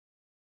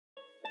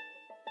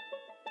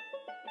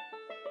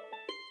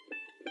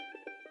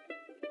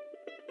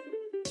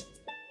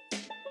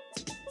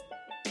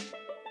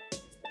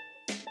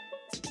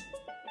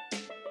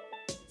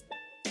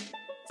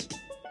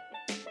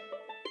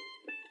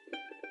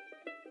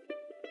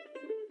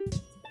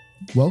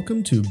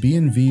Welcome to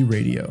B&V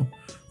Radio.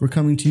 We're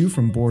coming to you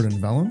from Board &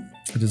 Vellum,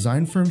 a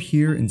design firm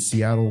here in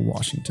Seattle,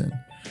 Washington.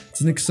 It's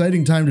an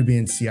exciting time to be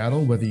in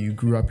Seattle, whether you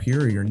grew up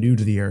here or you're new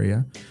to the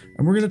area.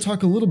 And we're going to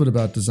talk a little bit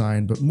about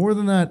design, but more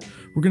than that,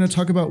 we're going to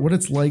talk about what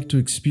it's like to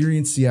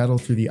experience Seattle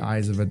through the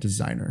eyes of a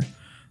designer.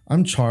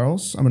 I'm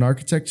Charles. I'm an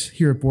architect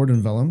here at Board &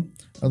 Vellum.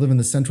 I live in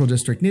the Central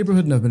District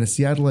neighborhood and I've been a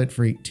Seattleite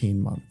for 18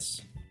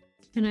 months.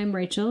 And I'm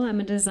Rachel. I'm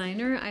a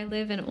designer. I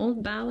live in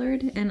Old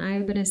Ballard, and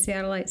I've been a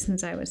Seattleite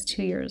since I was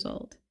 2 years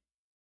old.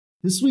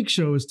 This week's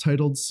show is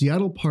titled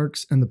Seattle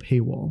Parks and the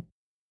Paywall.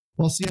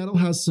 While Seattle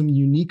has some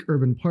unique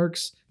urban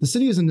parks, the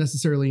city isn't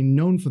necessarily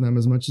known for them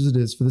as much as it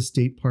is for the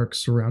state parks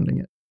surrounding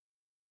it.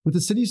 With the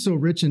city so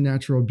rich in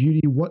natural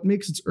beauty, what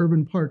makes its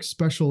urban parks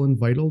special and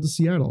vital to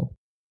Seattle?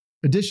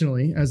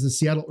 Additionally, as the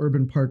Seattle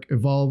urban park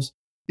evolves,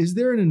 is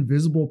there an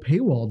invisible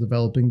paywall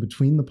developing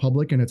between the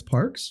public and its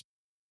parks?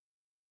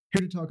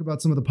 Here to talk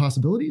about some of the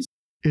possibilities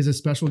is a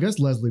special guest,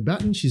 Leslie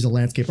Batten. She's a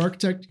landscape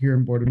architect here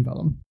in Board &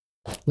 Vellum.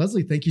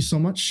 Leslie, thank you so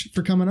much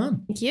for coming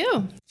on. Thank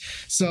you.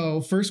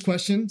 So first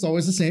question, it's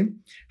always the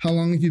same. How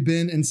long have you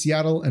been in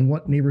Seattle and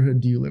what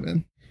neighborhood do you live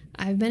in?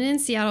 I've been in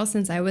Seattle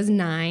since I was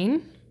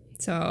 9,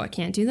 so I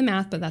can't do the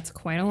math, but that's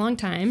quite a long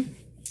time.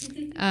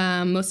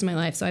 Most of my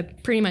life, so I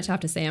pretty much have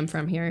to say I'm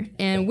from here.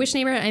 And which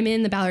neighborhood? I'm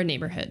in the Ballard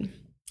neighborhood.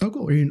 Oh,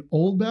 cool. Are you in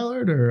Old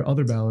Ballard or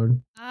Other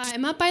Ballard?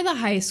 I'm up by the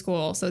high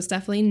school, so it's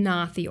definitely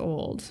not the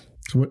old.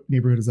 So what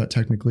neighborhood is that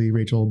technically,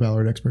 Rachel,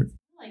 Ballard expert?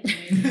 I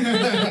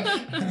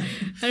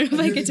don't know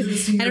if I get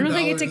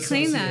to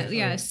claim that.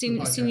 Yeah,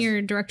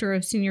 senior director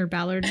of Senior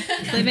Ballard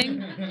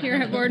Living here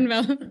at Board &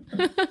 Vellum.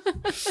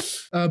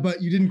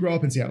 But you didn't grow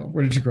up in Seattle.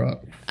 Where did you grow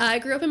up? I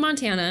grew up in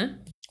Montana.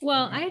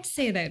 Well, I'd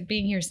say that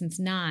being here since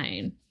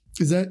 9.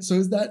 Is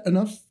that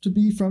enough to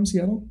be from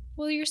Seattle?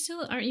 Well,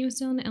 aren't you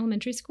still in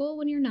elementary school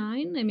when you're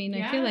 9? I mean,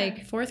 yeah. I feel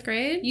like 4th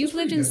grade. You've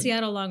lived in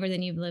Seattle longer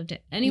than you've lived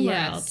anywhere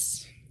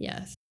else.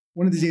 Yes.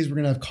 One of these days we're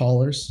going to have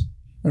callers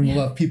and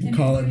we'll have people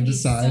call in and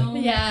decide. So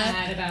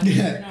mad about it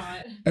or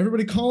not.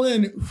 Everybody call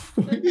in.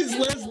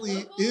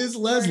 Is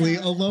Leslie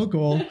a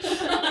local?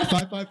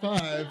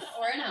 555.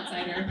 Or an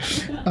outsider.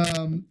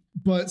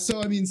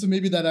 So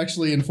maybe that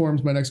actually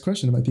informs my next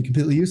question. It might be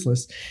completely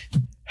useless.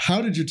 How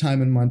did your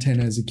time in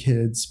Montana as a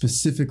kid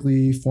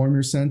specifically form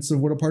your sense of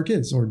what a park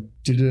is, or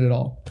did it at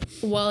all?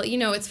 Well,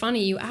 it's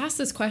funny. You asked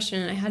this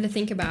question, and I had to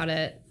think about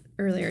it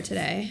earlier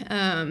today.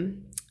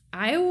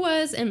 I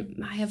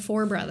have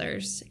 4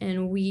 brothers,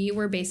 and we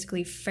were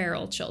basically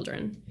feral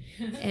children.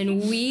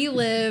 And we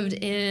lived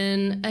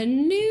in a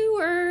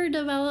newer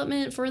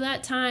development for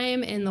that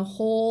time, and the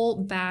whole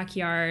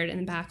backyard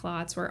and back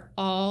lots were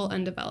all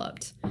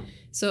undeveloped.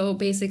 So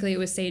basically it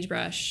was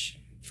sagebrush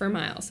for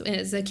miles.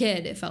 As a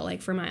kid, it felt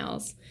like for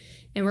miles.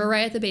 And we're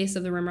right at the base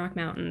of the Rimrock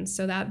Mountains,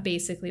 so that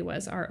basically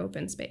was our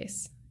open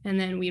space. And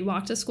then we'd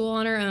walk to school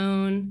on our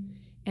own,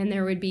 and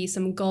there would be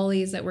some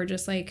gullies that were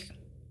just like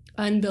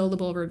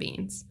unbuildable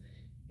ravines.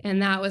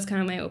 And that was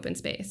kind of my open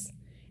space.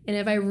 And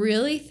if I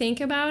really think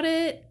about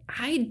it,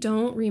 I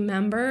don't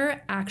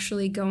remember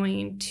actually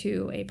going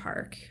to a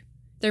park.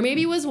 There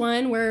maybe was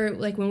one where,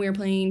 like, when we were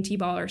playing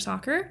t-ball or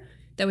soccer,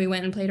 that we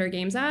went and played our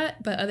games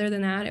at. But other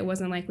than that, it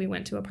wasn't like we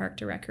went to a park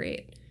to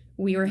recreate.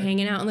 We were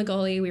hanging out in the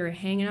gully. We were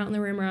hanging out in the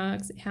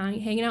rimrocks,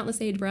 hanging out in the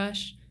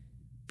sagebrush,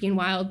 being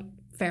wild,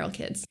 feral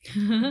kids.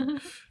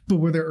 But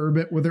were there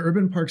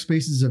urban park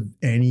spaces of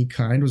any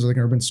kind? Was it like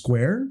an urban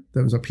square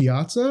that was a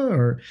piazza,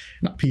 or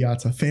not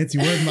piazza, fancy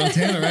word in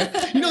Montana, right?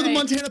 The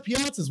Montana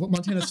Piazza is what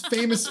Montana's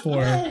famous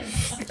for.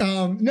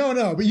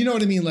 No, but you know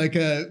what I mean? Like,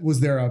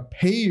 was there a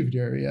paved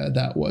area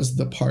that was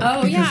the park?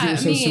 Oh, because yeah. you were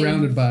so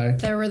surrounded by.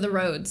 There were the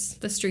roads,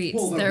 the streets.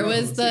 Well, there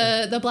roads, was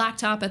the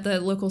blacktop at the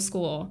local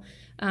school.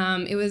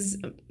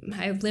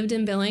 I lived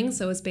in Billings,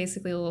 so it was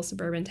basically a little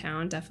suburban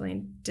town.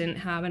 Definitely didn't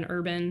have an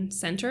urban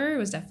center. It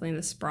was definitely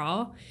the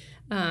sprawl.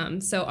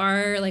 So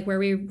where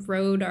we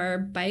rode our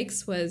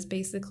bikes was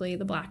basically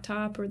the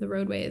blacktop or the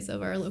roadways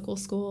of our local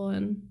school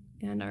and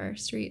our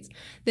streets.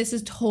 This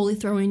is totally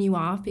throwing you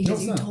off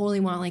because you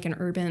totally want like an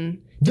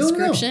urban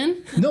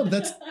description. No,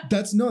 that's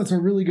a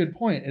really good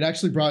point. It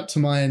actually brought to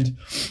mind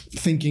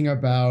thinking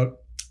about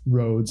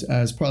roads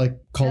as probably like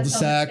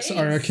cul-de-sacs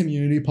are a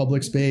community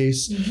public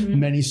space,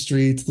 many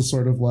streets, the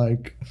sort of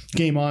like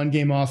game on,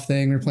 game off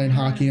thing. We're playing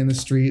hockey in the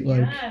street.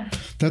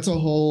 That's a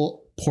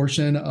whole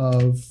portion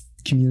of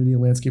community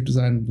and landscape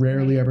design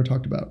rarely ever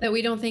talked about. That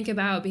we don't think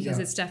about because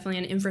it's definitely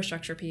an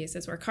infrastructure piece.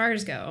 It's where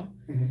cars go.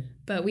 Mm-hmm.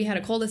 But we had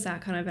a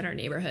cul-de-sac kind of in our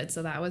neighborhood.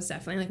 So that was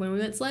definitely like when we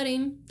went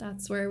sledding,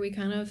 that's where we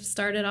kind of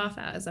started off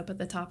as, up at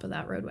the top of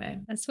that roadway.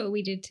 That's what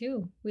we did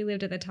too. We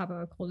lived at the top of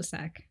a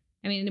cul-de-sac.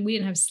 I mean, we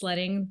didn't have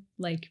sledding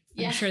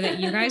I'm sure that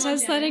you guys had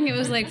sledding. It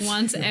was like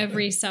once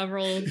every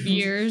several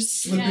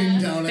years.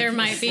 Down there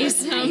might be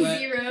some.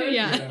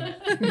 Yeah.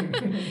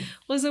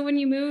 Well, so when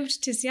you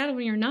moved to Seattle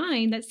when you're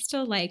 9, that's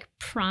still like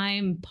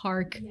prime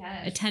park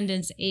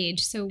attendance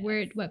age. So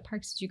what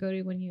parks did you go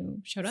to when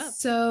you showed up?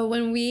 So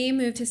when we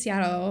moved to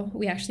Seattle,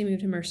 we actually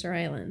moved to Mercer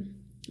Island.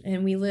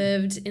 And we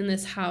lived in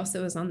this house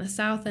that was on the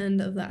south end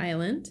of the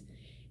island.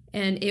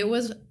 And it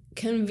was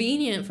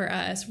convenient for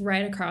us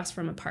right across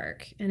from a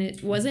park. And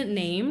it wasn't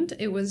named.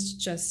 It was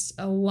just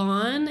a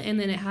lawn, and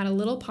then it had a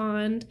little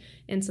pond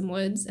and some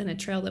woods and a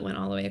trail that went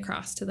all the way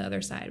across to the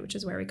other side, which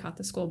is where we caught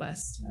the school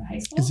bus to the high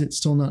school. Is it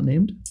still not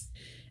named?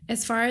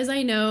 As far as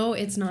I know,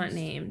 it's not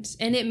named.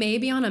 And it may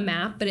be on a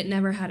map, but it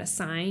never had a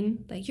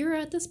sign like, you're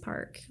at this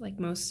park, like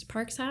most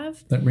parks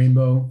have. That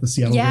rainbow, the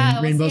Seattle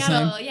rainbow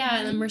Seattle, sign? Yeah,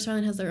 and then Mercer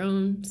Island has their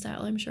own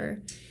style, I'm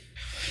sure.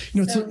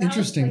 You know, it's so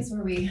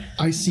interesting.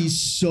 I see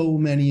so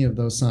many of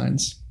those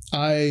signs.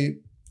 I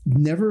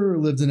never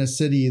lived in a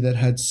city that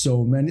had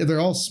so many. They're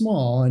all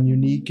small and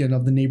unique and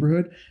of the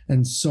neighborhood,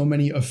 and so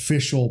many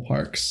official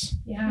parks.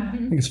 Yeah. I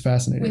think it's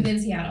fascinating. Within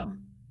Seattle.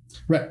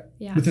 Right.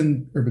 Yeah.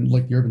 Within the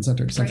urban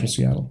center, central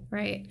Seattle.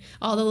 Right.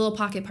 All the little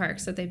pocket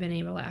parks that they've been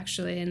able to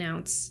actually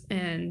announce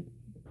and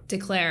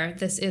declare,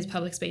 this is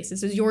public space.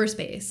 This is your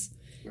space.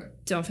 Right.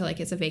 Don't feel like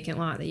it's a vacant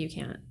lot that you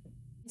can't.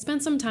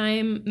 Spent some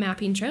time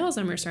mapping trails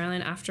on Mercer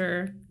Island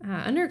after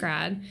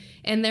undergrad,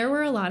 and there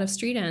were a lot of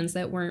street ends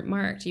that weren't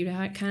marked. You'd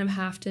kind of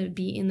have to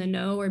be in the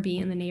know or be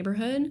in the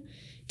neighborhood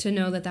to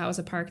know that that was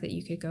a park that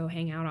you could go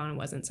hang out on and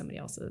wasn't somebody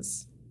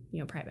else's,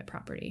 private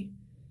property.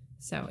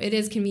 So it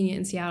is convenient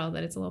in Seattle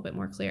that it's a little bit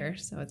more clear.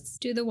 So it's.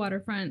 Do the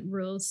waterfront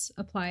rules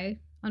apply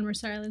on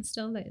Mercer Island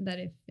still? That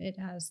if it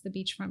has the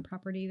beachfront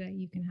property, that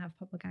you can have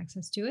public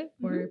access to it,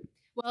 or?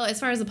 Well, as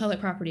far as the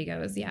public property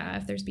goes, yeah.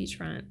 If there's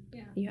beachfront,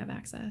 you have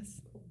access.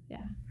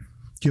 Yeah.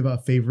 Do you have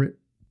a favorite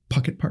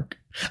pocket park?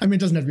 I mean, it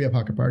doesn't have to be a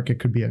pocket park. It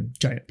could be a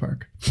giant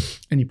park,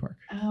 any park.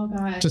 Oh,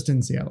 gosh. Just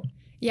in Seattle.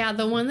 Yeah,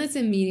 the one that's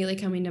immediately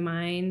coming to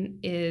mind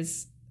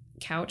is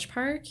Couch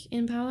Park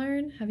in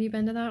Ballard. Have you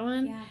been to that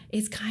one? Yeah.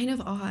 It's kind of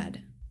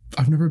odd.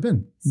 I've never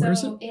been. Where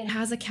is it? It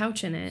has a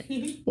couch in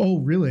it. Oh,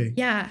 really?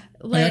 Yeah.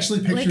 I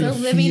actually pictured a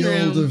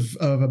field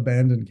of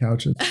abandoned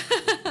couches.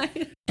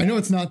 I know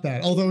it's not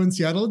that. Although in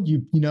Seattle,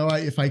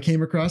 if I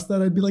came across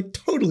that, I'd be like,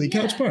 totally,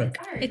 Couch Park.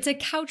 It's a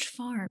couch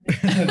farm.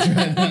 That's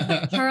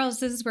right. Charles,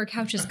 this is where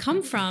couches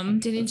come from.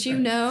 Didn't you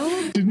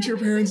know? Didn't your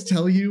parents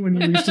tell you when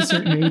you reached a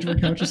certain age where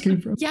couches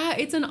came from? Yeah,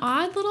 it's an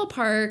odd little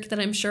park that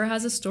I'm sure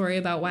has a story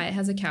about why it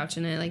has a couch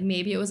in it. Like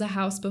maybe it was a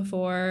house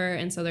before,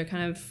 and so they're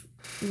kind of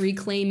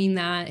reclaiming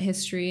that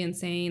history and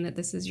saying that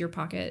this is your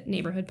pocket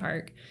neighborhood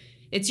park.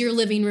 It's your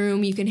living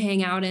room. You can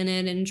hang out in it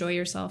and enjoy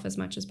yourself as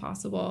much as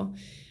possible.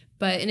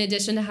 But in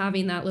addition to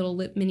having that little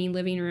mini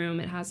living room,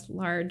 it has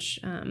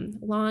large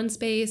lawn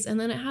space, and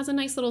then it has a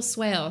nice little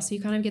swale. So you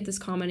kind of get this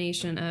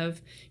combination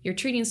of you're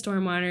treating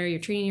stormwater,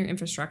 you're treating your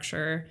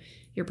infrastructure,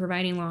 you're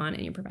providing lawn,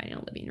 and you're providing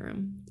a living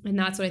room. And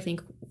that's what I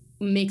think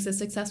makes a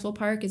successful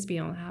park, is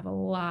being able to have a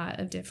lot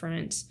of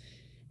different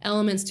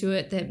elements to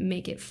it that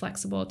make it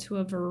flexible to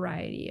a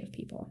variety of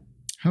people.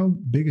 How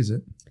big is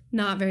it?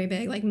 Not very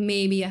big, like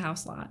maybe a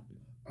house lot.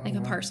 Like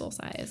a parcel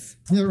size.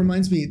 Yeah, it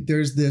reminds me,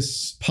 there's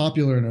this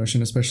popular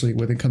notion, especially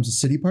when it comes to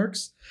city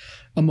parks,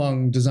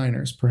 among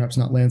designers, perhaps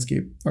not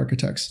landscape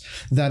architects,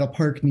 that a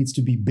park needs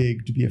to be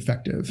big to be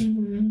effective.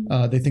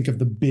 Mm-hmm. They think of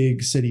the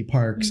big city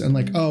parks and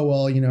like, oh,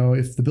 well,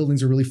 if the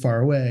buildings are really far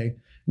away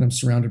and I'm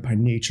surrounded by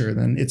nature,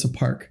 then it's a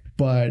park.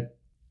 But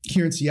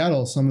here in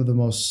Seattle, some of the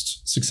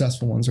most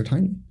successful ones are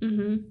tiny.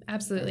 Mm-hmm.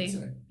 Absolutely.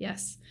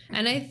 Yes.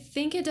 And I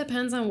think it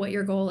depends on what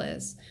your goal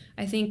is.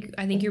 I think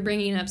you're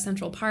bringing up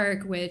Central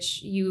Park,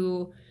 which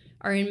you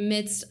are in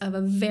midst of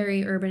a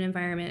very urban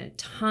environment,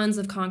 tons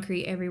of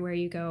concrete everywhere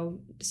you go.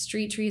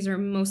 Street trees are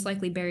most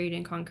likely buried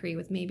in concrete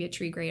with maybe a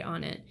tree grate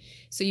on it.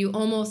 So you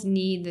almost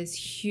need this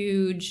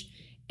huge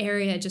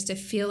area just to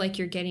feel like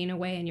you're getting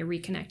away and you're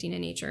reconnecting to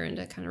nature and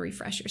to kind of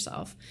refresh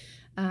yourself.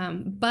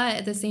 But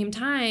at the same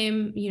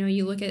time,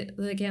 you look at,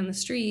 again, the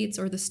streets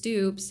or the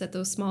stoops at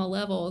those small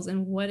levels,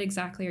 and what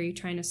exactly are you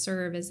trying to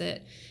serve? Is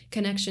it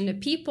connection to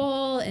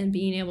people and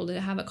being able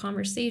to have a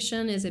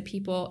conversation? Is it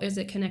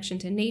connection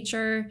to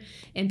nature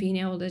and being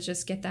able to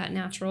just get that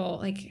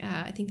natural,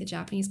 I think the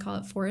Japanese call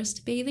it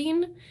forest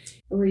bathing.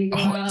 Where you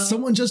go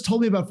someone just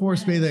told me about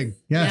forest bathing.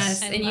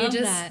 Yes. And you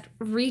just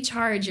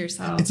recharge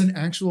yourself. It's an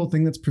actual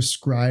thing that's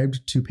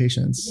prescribed to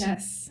patients.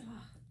 Yes.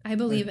 I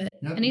believe it.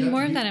 I need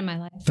more of that in my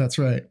life. That's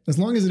right. As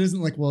long as it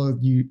isn't like, well,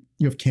 you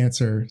have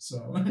cancer, so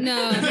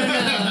no.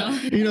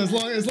 As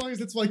long as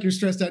it's like you're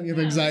stressed out and you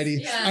have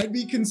anxiety, I'd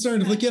be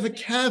concerned if like you have a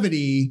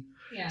cavity.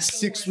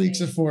 6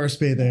 weeks of forest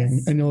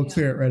bathing and you'll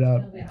clear it right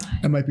up.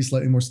 I might be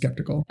slightly more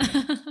skeptical.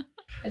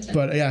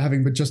 But yeah,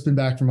 having just been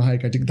back from a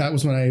hike, I think that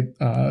was when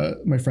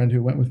my friend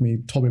who went with me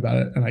told me about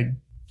it, and I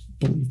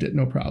believed it,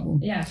 no problem.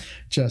 Yeah.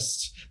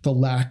 Just the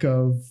lack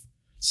of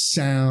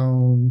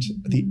sound,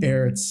 the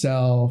air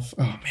itself.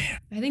 Oh man.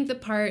 I think the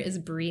part is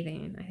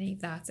breathing. I think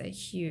that's a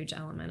huge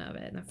element of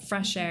it. And the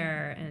fresh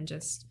air and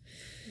just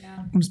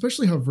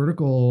especially how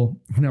vertical,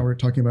 now we're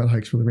talking about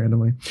hikes really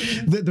randomly.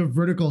 The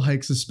vertical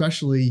hikes,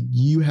 especially,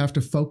 you have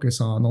to focus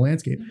on the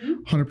landscape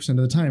 100% of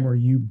the time or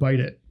you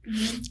bite it.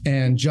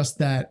 And just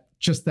that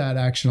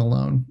action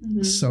alone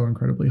is so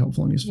incredibly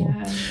helpful and useful.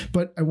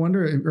 But I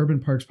wonder if urban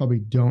parks probably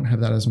don't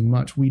have that as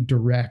much. We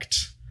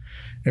direct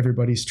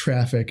everybody's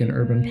traffic in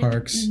urban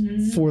parks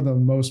for the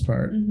most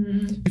part.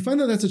 You find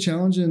that that's a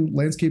challenge in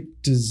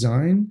landscape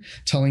design,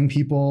 telling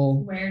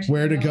people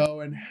where to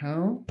go and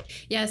how?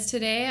 Yes,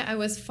 today I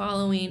was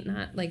following,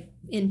 not like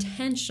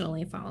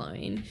intentionally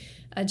following,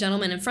 a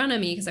gentleman in front of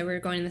me because we were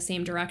going in the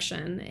same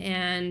direction.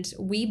 And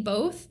we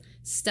both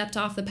stepped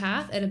off the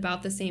path at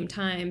about the same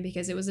time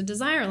because it was a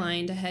desire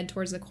line to head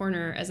towards the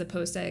corner as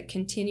opposed to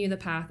continue the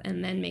path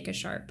and then make a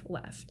sharp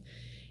left.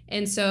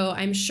 And so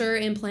I'm sure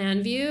in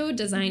plan view,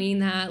 designing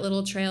that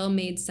little trail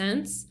made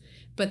sense,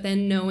 but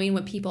then knowing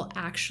what people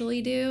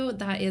actually do,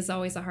 that is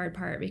always the hard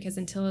part because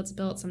until it's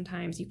built,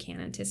 sometimes you can't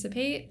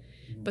anticipate.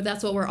 But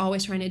that's what we're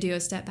always trying to do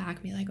is step back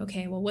and be like,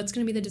 okay, well, what's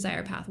going to be the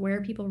desire path? Where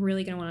are people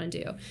really going to want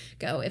to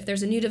go? If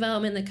there's a new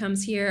development that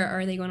comes here,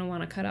 are they going to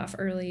want to cut off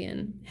early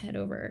and head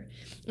over?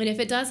 And if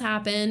it does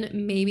happen,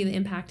 maybe the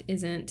impact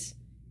isn't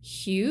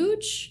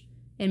huge.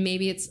 And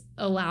maybe it's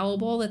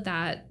allowable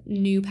that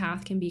new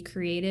path can be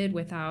created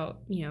without,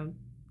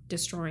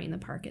 destroying the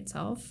park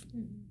itself.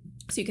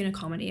 So you can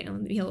accommodate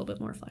and be a little bit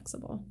more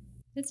flexible.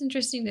 It's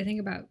interesting to think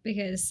about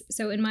because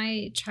in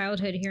my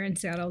childhood here in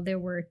Seattle, there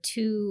were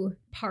 2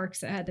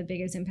 parks that had the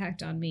biggest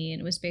impact on me,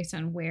 and it was based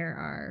on where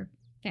our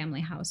family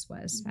house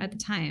was at the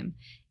time.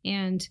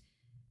 And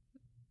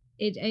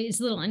it's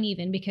a little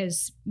uneven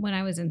because when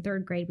I was in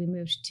 3rd grade, we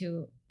moved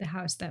to the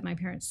house that my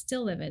parents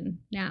still live in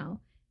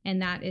now.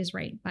 And that is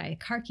right by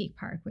Carkeek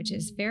Park, which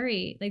is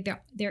very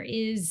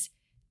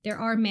there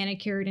are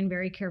manicured and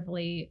very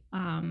carefully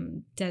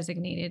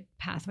designated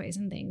pathways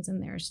and things.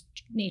 And there's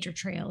nature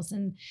trails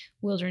and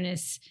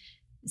wilderness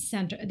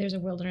center. There's a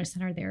wilderness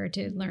center there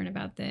to learn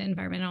about the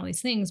environment and all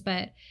these things.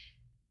 But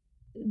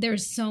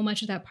there's so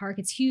much of that park.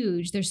 It's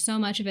huge. There's so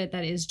much of it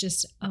that is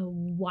just a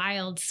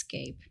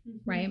wildscape,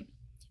 right?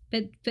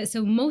 But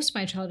so most of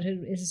my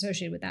childhood is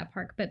associated with that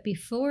park. But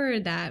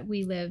before that,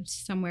 we lived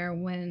somewhere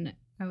when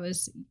I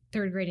was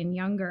 3rd grade and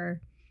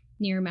younger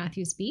near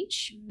Matthews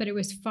Beach, but it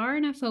was far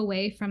enough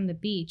away from the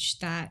beach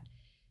that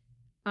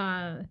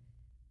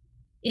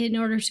in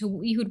order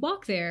to, you would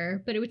walk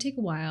there, but it would take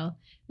a while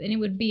and it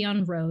would be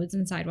on roads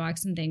and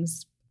sidewalks and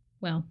things.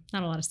 Well,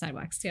 not a lot of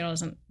sidewalks. Seattle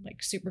isn't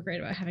super great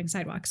about having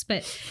sidewalks,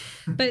 but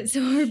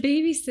so our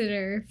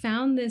babysitter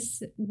found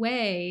this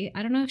way.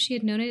 I don't know if she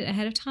had known it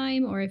ahead of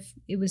time or if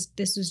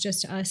this was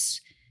just us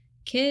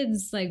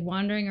kids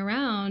wandering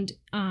around.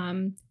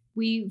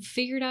 We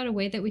figured out a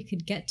way that we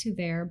could get to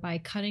there by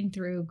cutting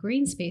through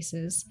green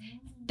spaces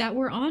that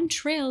were on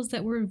trails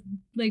that were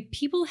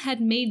people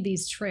had made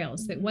these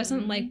trails. It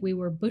wasn't like we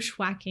were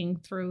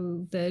bushwhacking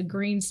through the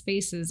green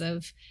spaces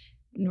of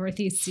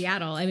Northeast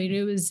Seattle. I mean,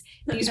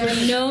 these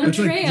were known trails. It's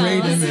a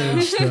great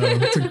image,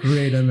 though. It's a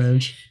great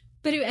image.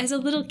 But as a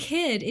little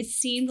kid, it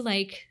seemed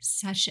like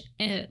such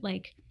a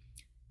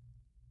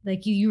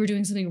you were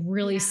doing something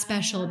really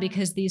special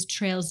because these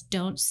trails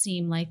don't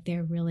seem like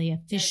they're really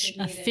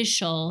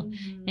official.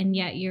 And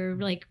yet you're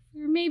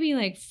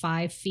maybe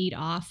 5 feet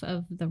off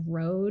of the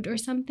road or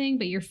something,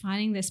 but you're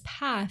finding this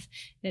path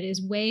that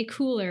is way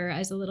cooler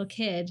as a little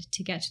kid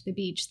to get to the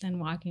beach than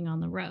walking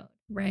on the road.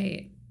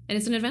 Right. And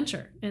it's an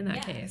adventure in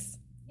that case.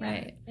 Yeah.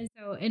 Right. And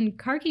so in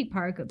Carkeek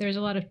Park, there's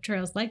a lot of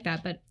trails like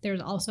that, but there's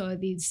also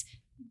these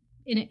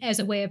as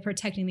a way of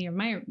protecting the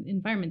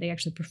environment. They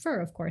actually prefer,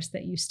 of course,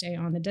 that you stay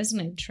on the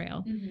designated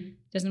trail.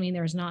 Doesn't mean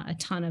there's not a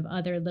ton of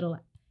other little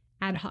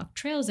ad hoc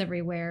trails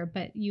everywhere,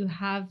 but you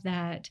have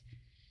that,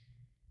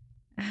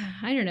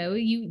 I don't know,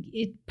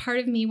 part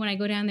of me when I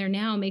go down there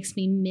now makes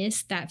me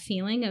miss that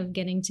feeling of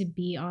getting to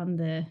be on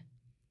the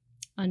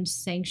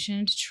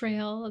unsanctioned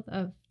trail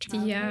of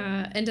childhood.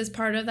 Yeah. And does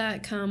part of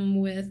that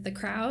come with the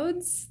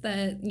crowds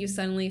that you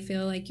suddenly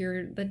feel like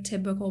the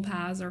typical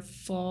paths are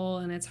full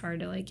and it's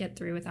hard to get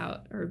through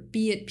without or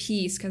be at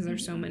peace because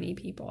there's so many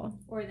people?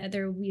 Or that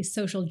there will be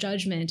social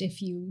judgment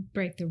if you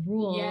break the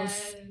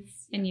rules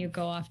and you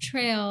go off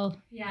trail.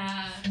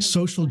 Yeah.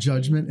 Social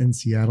judgment in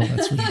Seattle.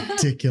 That's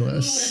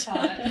ridiculous.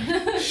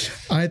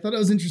 I thought it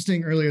was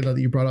interesting earlier though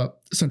that you brought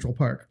up Central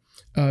Park.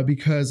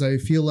 Because I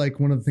feel like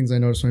one of the things I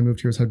noticed when I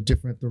moved here is how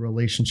different the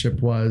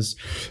relationship was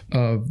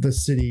of the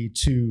city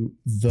to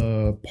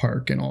the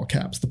park, in all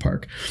caps, the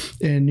park.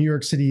 In New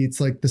York City, it's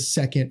the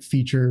second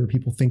feature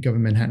people think of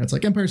in Manhattan. It's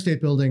Empire State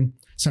Building,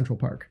 Central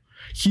Park.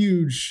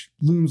 Huge,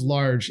 looms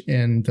large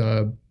in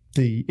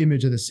the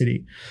image of the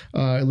city.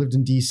 I lived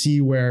in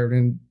DC where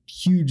a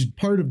huge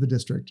part of the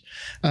district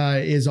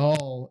is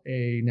all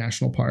a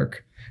national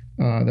park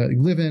that we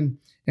live in.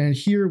 And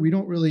here we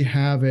don't really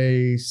have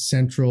a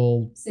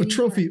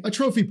trophy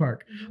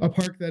park, a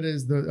park that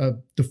is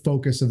the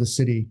focus of the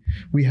city.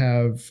 We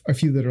have a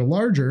few that are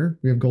larger.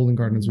 We have Golden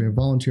Gardens, we have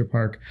Volunteer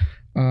Park,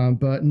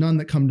 but none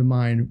that come to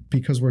mind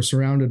because we're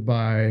surrounded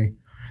by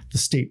the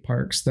state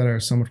parks that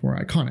are so much more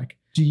iconic.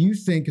 Do you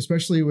think,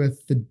 especially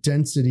with the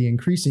density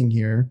increasing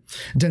here,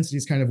 density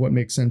is kind of what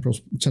makes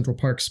Central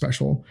Park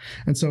special.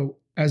 And so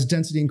as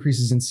density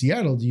increases in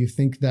Seattle, do you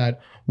think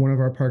that one of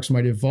our parks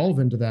might evolve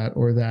into that,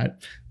 or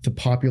that the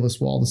populace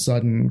will all of a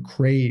sudden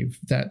crave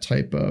that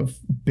type of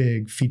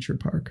big feature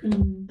park?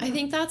 I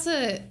think that's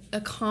a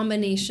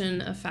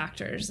combination of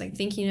factors. Like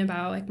thinking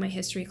about like my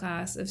history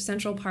class of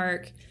Central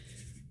Park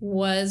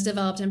was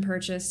developed and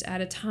purchased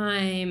at a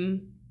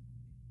time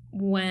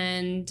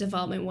when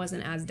development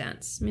wasn't as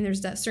dense. I mean,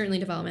 there's certainly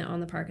development on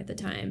the park at the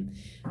time.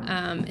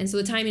 And so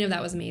the timing of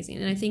that was amazing.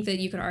 And I think that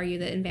you could argue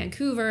that in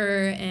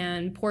Vancouver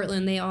and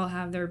Portland, they all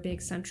have their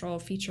big central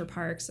feature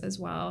parks as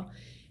well.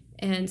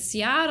 And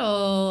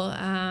Seattle,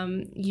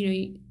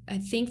 I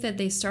think that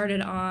they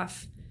started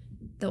off,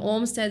 the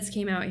Olmsteads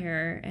came out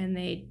here and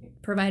they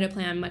provide a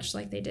plan much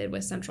like they did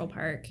with Central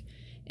Park.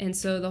 And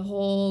so the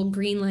whole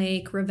Green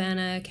Lake,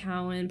 Ravenna,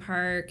 Cowan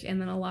Park,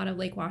 and then a lot of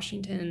Lake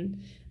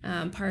Washington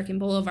Park and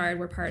Boulevard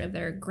were part of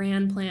their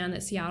grand plan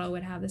that Seattle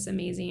would have this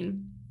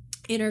amazing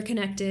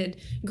interconnected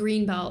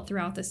green belt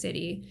throughout the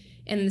city.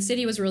 And the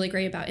city was really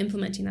great about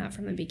implementing that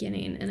from the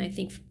beginning. And I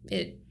think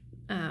it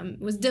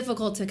was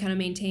difficult to kind of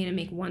maintain and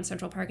make one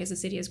central park as the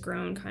city has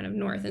grown kind of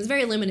north. It's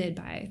very limited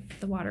by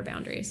the water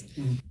boundaries.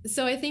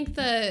 So I think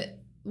the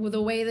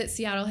way that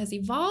Seattle has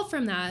evolved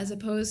from that, as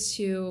opposed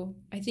to,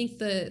 I think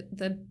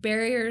the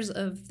barriers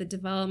of the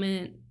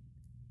development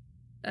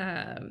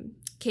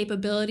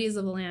capabilities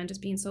of the land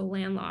just being so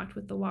landlocked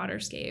with the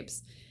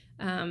waterscapes,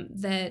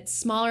 that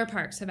smaller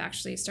parks have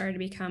actually started to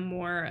become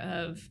more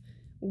of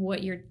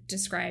what you're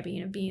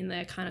describing of being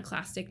the kind of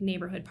classic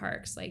neighborhood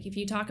parks. Like if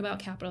you talk about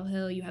Capitol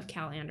Hill, you have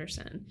Cal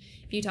Anderson.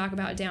 If you talk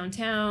about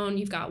downtown,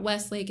 you've got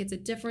Westlake. It's a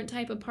different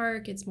type of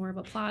park. It's more of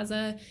a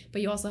plaza,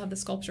 but you also have the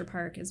Sculpture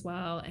Park as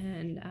well,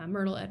 and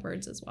Myrtle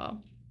Edwards as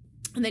well.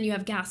 And then you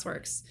have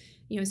Gasworks.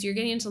 So you're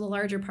getting into the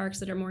larger parks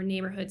that are more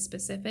neighborhood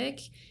specific,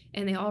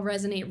 and they all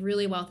resonate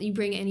really well. You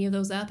bring any of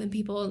those up, and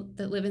people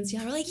that live in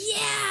Seattle are like,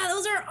 yeah,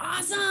 those are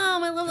awesome.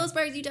 I love those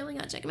parks. You definitely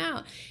got to check them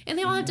out. And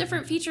they all have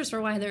different features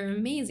for why they're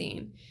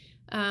amazing.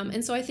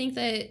 And so I think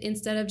that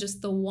instead of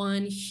just the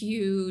one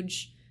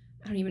huge,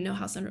 I don't even know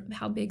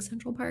how big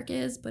Central Park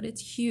is, but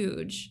it's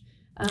huge.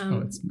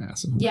 It's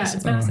massive. Yeah,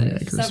 it's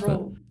massive.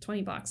 Several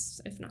 20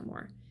 blocks, if not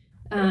more.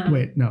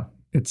 Wait, no.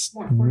 It's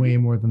way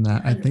more than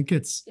that. I think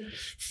it's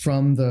starts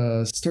in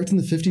the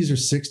 50s or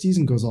 60s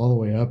and goes all the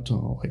way up to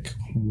like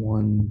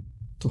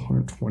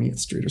 120th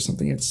Street or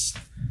something. It's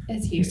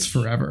huge. It's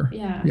forever.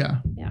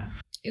 Yeah.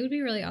 It would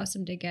be really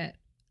awesome to get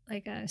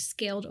like a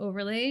scaled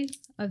overlay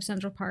of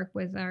Central Park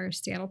with our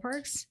Seattle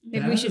parks.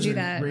 Maybe we should do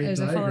that as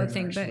a follow-up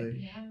thing. But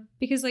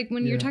because like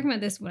when you're talking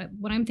about this,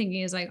 what I'm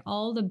thinking is like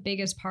all the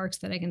biggest parks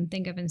that I can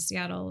think of in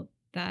Seattle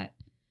that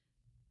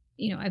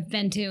I've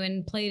been to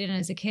and played in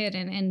as a kid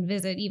and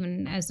visit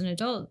even as an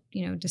adult,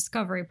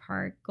 Discovery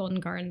Park,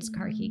 Golden Gardens,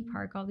 Carkeek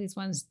Park, all these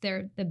ones,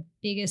 the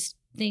biggest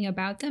thing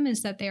about them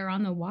is that they are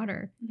on the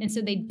water. And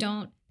so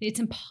it's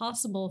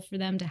impossible for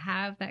them to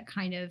have that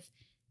kind of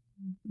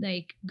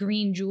like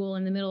green jewel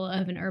in the middle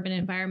of an urban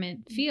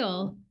environment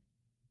feel,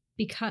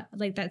 because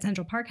like that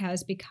Central Park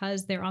has,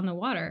 because they're on the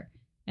water.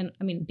 And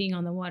I mean, being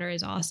on the water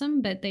is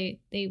awesome, but they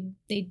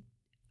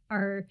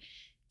are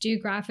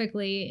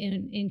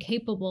geographically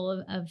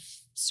incapable of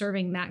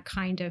serving that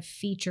kind of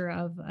feature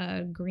of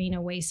a green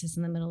oasis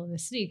in the middle of the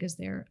city, because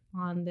they're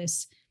on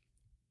this,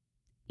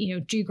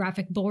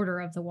 geographic border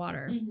of the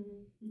water.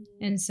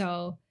 And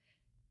so,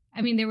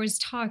 I mean, there was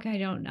talk, I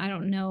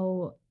don't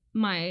know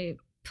my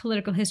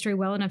political history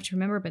well enough to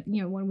remember, but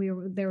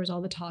when there was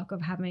all the talk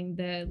of having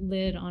the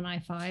lid on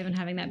I-5 and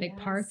having that big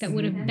park that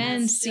would have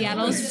been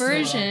Seattle's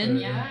version.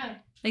 Yeah.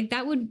 Like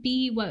that would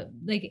be what,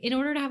 like in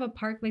order to have a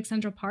park like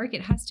Central Park,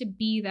 it has to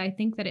be that I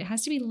think that it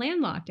has to be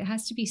landlocked. It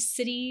has to be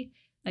city,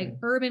 like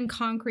urban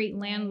concrete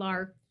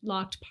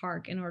landlocked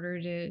park in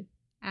order to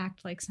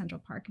act like Central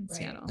Park in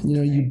Seattle.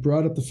 You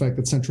brought up the fact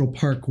that Central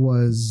Park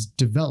was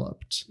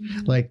developed.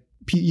 Like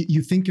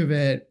you think of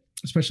it,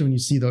 especially when you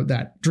see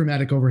that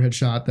dramatic overhead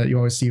shot that you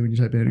always see when you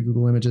type in into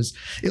Google Images,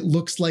 it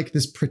looks like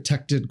this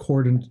protected,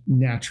 cordoned,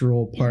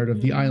 natural part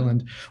of the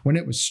island. When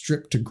it was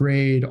stripped to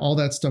grade, all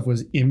that stuff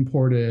was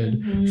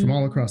imported from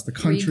all across the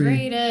country.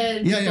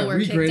 Regraded.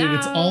 Regraded.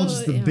 It's all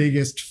just the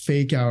biggest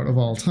fake out of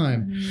all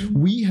time.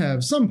 We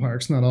have some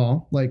parks, not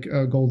all, like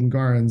Golden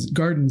Gardens.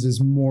 Gardens is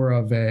more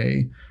of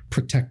a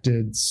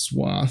protected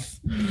swath.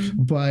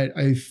 But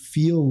I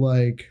feel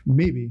like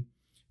maybe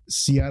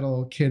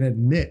Seattle can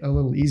admit a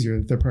little easier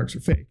that their parks are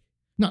fake.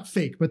 Not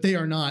fake, but they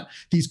are not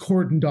these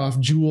cordoned off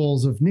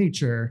jewels of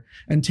nature,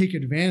 and take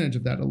advantage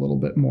of that a little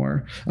bit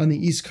more. On the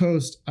East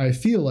Coast, I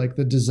feel like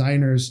the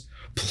designers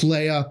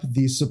play up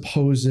the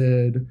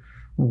supposed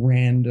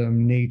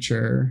random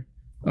nature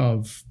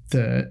of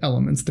the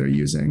elements they're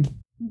using.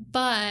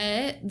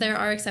 But there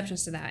are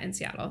exceptions to that in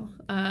Seattle.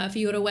 If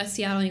you go to West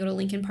Seattle and you go to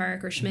Lincoln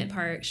Park or Schmidt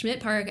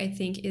Park, I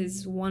think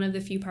is one of the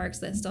few parks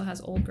that still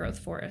has old growth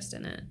forest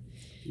in it.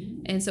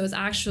 And so it's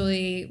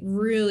actually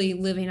really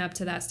living up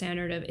to that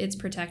standard of it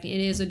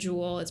is a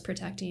jewel. It's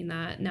protecting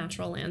that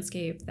natural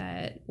landscape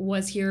that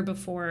was here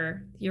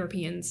before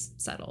Europeans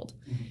settled.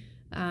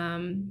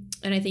 And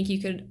I think you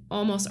could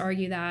almost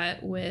argue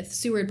that with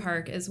Seward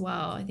Park as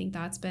well. I think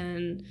that's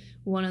been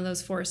one of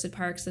those forested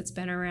parks that's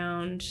been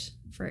around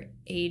for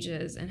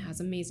ages and has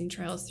amazing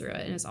trails through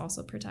it, and is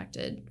also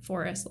protected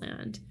forest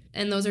land.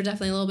 And those are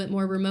definitely a little bit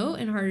more remote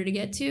and harder to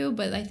get to,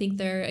 but I think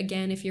they're,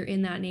 again, if you're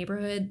in that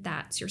neighborhood,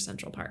 that's your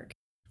central park.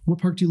 What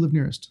park do you live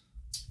nearest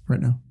right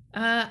now?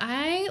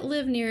 I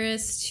live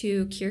nearest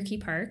to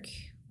Kierke Park,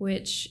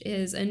 which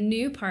is a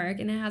new park,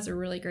 and it has a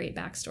really great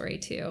backstory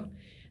too.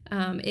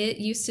 It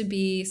used to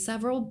be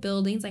several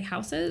buildings, like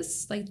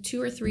houses, like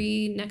 2 or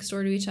 3 next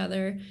door to each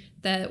other,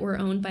 that were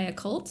owned by a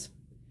cult.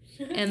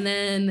 And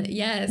then,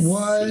 yes.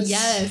 What?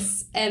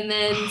 Yes. And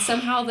then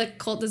somehow the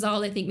cult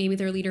dissolved. I think maybe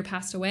their leader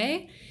passed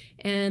away,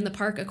 and the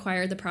park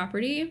acquired the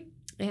property,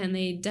 and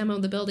they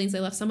demoed the buildings. They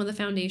left some of the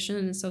foundation,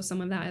 and so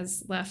some of that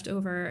is left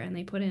over, and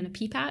they put in a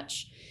pea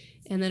patch,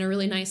 and then a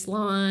really nice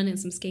lawn and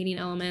some skating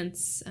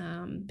elements,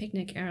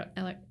 picnic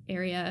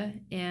area,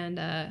 and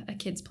a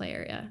kids play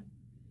area.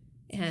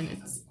 And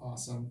it's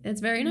awesome.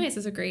 It's very nice.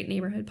 It's a great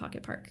neighborhood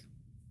pocket park.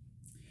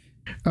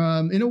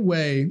 In a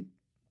way,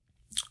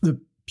 the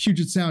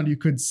Puget Sound, you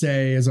could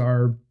say, is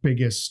our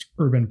biggest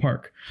urban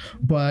park,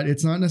 but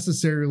it's not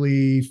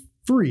necessarily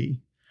free.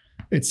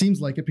 It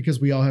seems like it because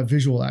we all have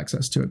visual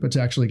access to it, but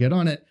to actually get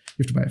on it,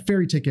 you have to buy a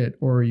ferry ticket,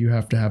 or you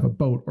have to have a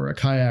boat or a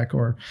kayak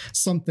or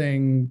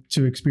something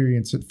to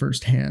experience it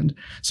firsthand.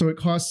 So it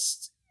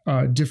costs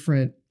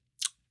different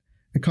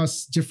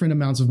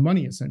amounts of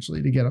money,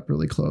 essentially, to get up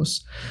really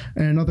close.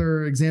 And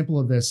another example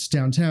of this,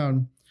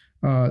 downtown,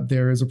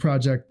 there is a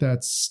project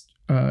that's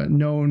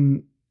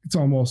known, it's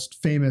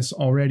almost famous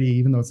already,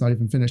 even though it's not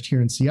even finished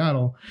here in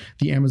Seattle,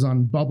 the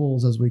Amazon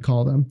bubbles, as we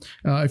call them.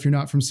 If you're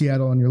not from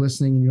Seattle and you're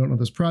listening and you don't know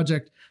this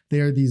project,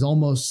 they are these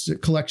almost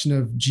collection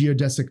of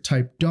geodesic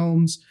type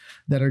domes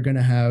that are going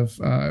to have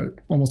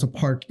almost a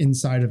park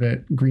inside of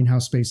it,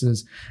 greenhouse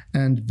spaces.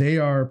 And they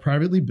are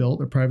privately built,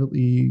 they're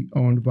privately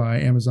owned by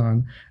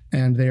Amazon,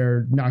 and they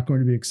are not going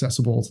to be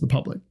accessible to the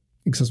public,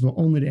 accessible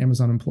only to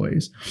Amazon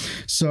employees.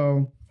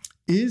 So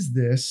is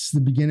this the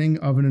beginning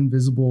of an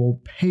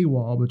invisible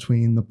paywall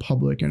between the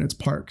public and its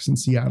parks in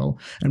Seattle?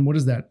 And what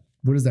does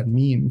that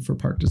mean for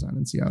park design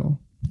in Seattle?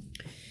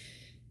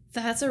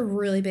 That's a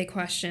really big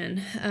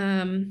question.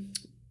 And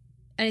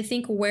I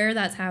think where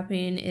that's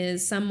happening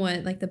is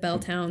somewhat like the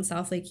Belltown,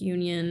 South Lake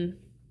Union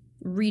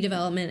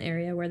redevelopment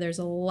area, where there's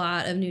a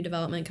lot of new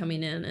development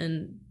coming in.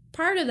 And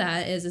part of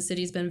that is the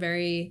city's been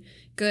very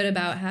good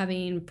about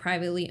having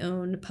privately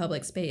owned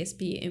public space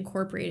be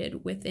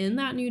incorporated within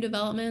that new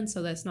development,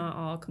 so that's not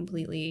all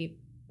completely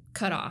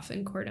cut off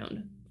and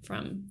cordoned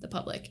from the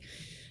public.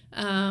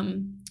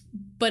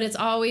 But it's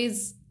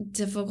always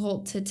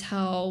difficult to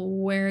tell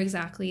where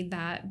exactly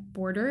that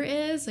border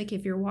is. Like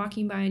if you're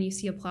walking by and you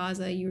see a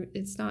plaza,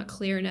 it's not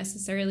clear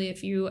necessarily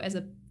if you as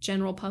a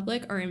general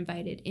public are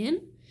invited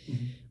in,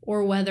 mm-hmm.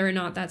 or whether or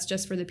not that's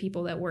just for the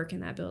people that work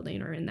in that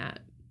building or in that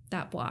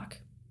block.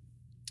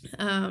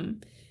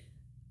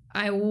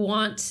 I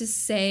want to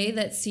say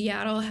that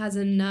Seattle has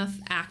enough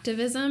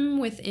activism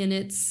within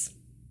its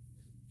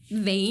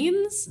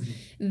veins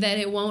mm-hmm. that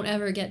it won't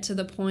ever get to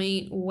the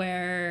point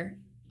where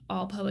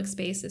all public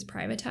space is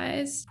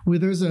privatized. Well,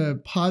 there's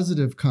a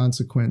positive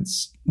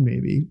consequence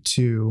maybe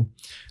to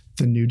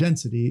the new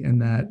density,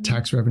 and that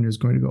tax revenue is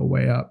going to go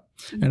way up.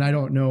 Mm-hmm. And I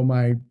don't know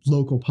my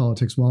local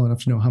politics well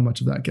enough to know how much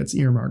of that gets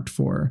earmarked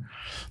for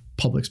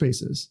public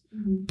spaces,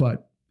 mm-hmm.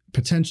 but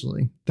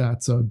potentially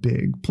that's a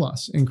big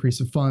plus.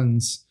 Increase of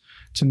funds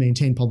to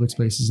maintain public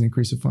spaces, and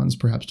increase of funds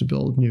perhaps to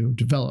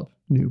develop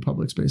new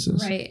public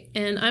spaces. Right.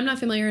 And I'm not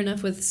familiar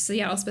enough with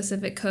Seattle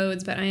specific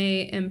codes, but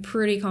I am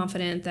pretty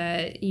confident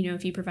that,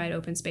 if you provide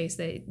open space,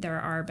 that there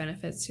are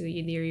benefits to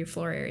either your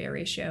floor area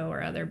ratio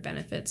or other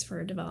benefits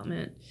for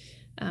development.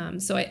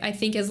 So I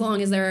think as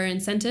long as there are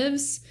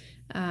incentives,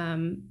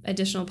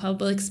 additional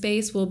public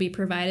space will be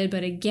provided.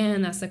 But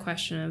again, that's the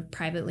question of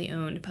privately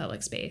owned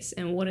public space.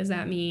 And what does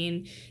that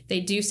mean? They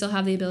do still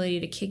have the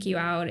ability to kick you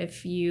out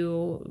if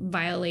you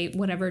violate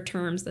whatever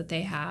terms that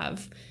they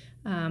have.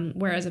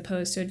 Whereas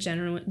opposed to a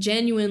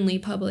genuinely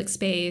public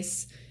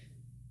space,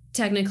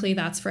 technically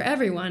that's for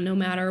everyone, no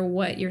matter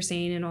what you're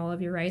saying in all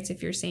of your rights.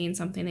 If you're saying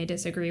something they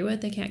disagree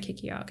with, they can't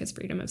kick you out because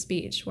freedom of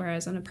speech.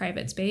 Whereas in a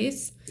private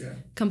space,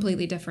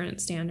 completely different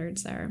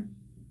standards there.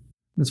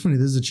 It's funny.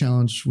 This is a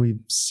challenge we've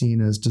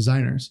seen as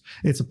designers.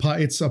 It's a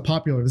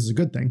popular. This is a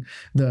good thing.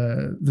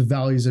 The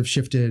values have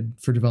shifted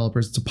for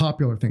developers. It's a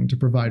popular thing to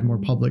provide more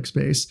public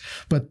space.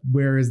 But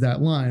where is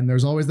that line?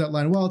 There's always that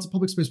line. Well, it's a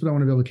public space, but I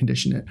want to be able to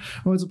condition it.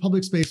 Oh, it's a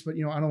public space, but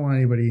I don't want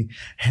anybody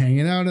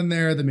hanging out in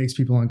there that makes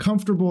people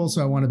uncomfortable.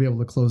 So I want to be able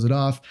to close it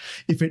off.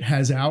 If it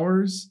has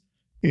hours,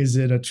 is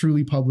it a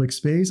truly public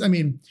space? I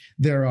mean,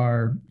 there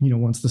are,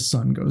 once the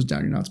sun goes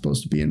down, you're not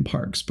supposed to be in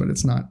parks, but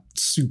it's not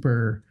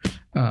super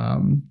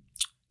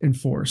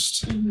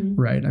enforced, mm-hmm.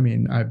 right? I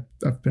mean,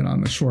 I've been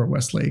on the shore of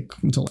Westlake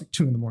until like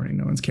 2 a.m.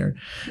 No one's cared.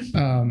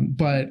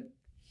 But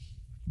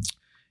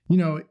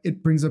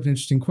it brings up an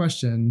interesting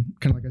question,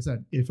 kind of like I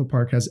said, if a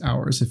park has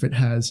hours, if it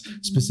has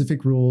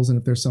specific rules, and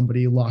if there's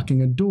somebody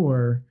locking a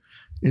door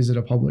is it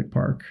a public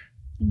park?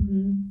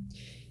 Mm-hmm.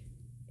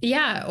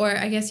 Yeah, or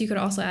I guess you could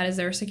also add, is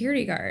there a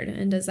security guard?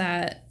 And does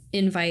that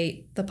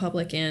invite the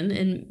public in?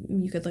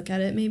 And you could look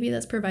at it, maybe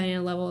that's providing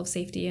a level of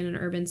safety in an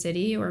urban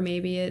city, or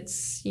maybe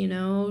it's,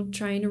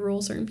 trying to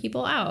rule certain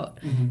people out.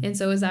 Mm-hmm. And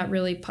so is that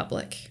really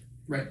public?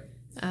 Right.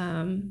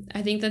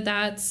 I think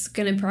that's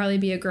going to probably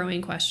be a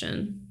growing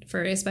question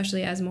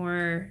especially as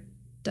more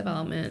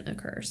development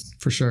occurs.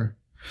 For sure.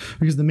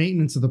 Because the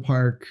maintenance of the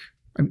park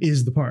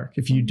is the park.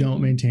 If you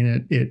don't maintain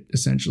it, it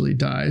essentially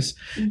dies.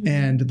 Mm-hmm.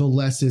 And the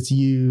less it's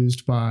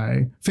used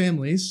by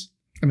families,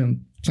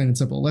 plain and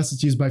simple, the less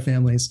it's used by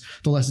families,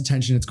 the less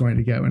attention it's going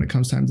to get when it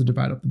comes time to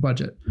divide up the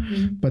budget.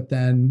 Mm-hmm. But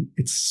then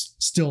it's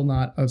still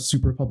not a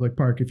super public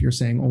park if you're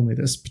saying only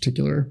this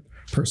particular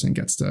person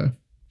gets to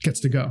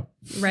go.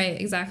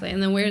 Right, exactly.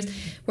 And then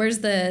where's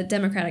the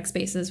democratic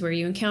spaces where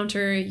you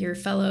encounter your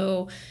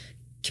fellow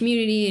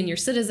community and your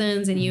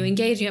citizens and you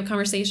engage, you have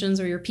conversations,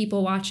 or you're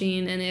people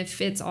watching? And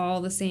if it's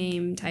all the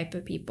same type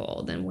of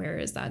people, then where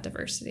is that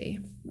diversity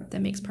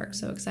that makes parks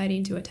so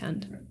exciting to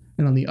attend?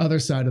 And on the other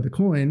side of the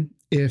coin,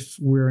 if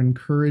we're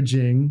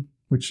encouraging,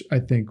 which I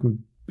think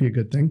would be a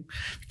good thing,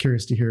 I'm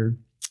curious to hear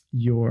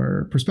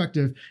your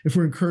perspective, if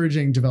we're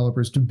encouraging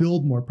developers to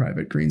build more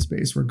private green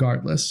space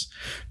regardless,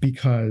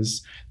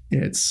 because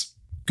it's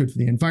good for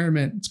the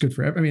environment, it's good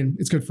for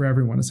it's good for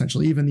everyone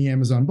essentially, even the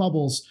Amazon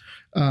bubbles.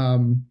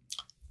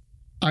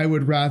 I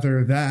would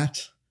rather that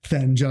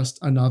than just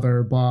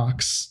another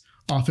box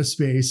office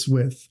space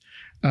with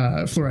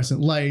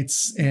fluorescent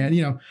lights.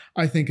 And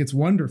I think it's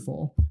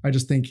wonderful. I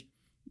just think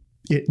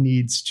it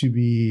needs to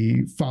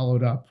be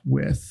followed up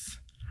with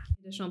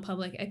additional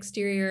public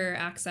exterior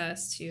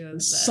access to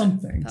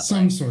something,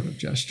 some sort of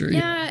gesture.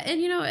 Yeah.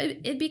 And,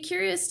 it'd be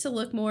curious to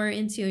look more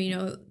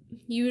into,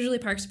 usually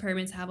parks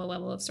departments have a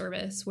level of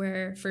service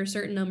where for a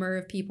certain number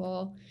of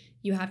people,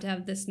 you have to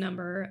have this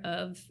number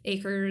of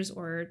acres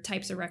or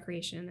types of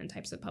recreation and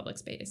types of public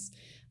space.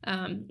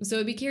 So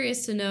it'd be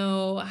curious to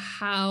know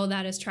how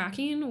that is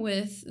tracking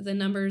with the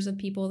numbers of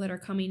people that are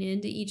coming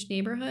into each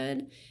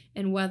neighborhood,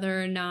 and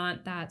whether or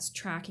not that's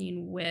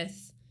tracking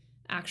with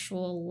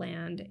actual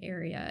land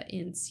area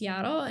in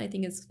Seattle. I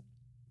think it's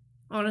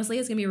going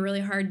to be really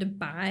hard to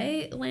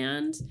buy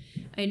land.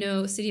 I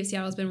know City of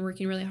Seattle has been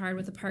working really hard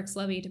with the Parks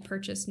Levy to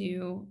purchase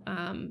new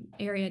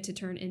area to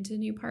turn into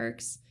new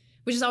parks,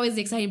 which is always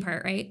the exciting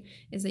part, right?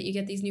 Is that you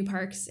get these new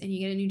parks and you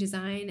get a new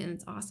design and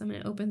it's awesome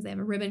and it opens, they have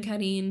a ribbon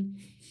cutting.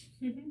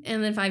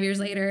 And then 5 years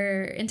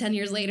later and 10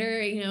 years later,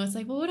 it's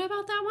like, well, what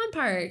about that one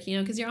park?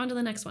 Because you're on to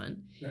the next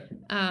one. Right.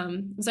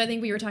 So I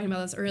think we were talking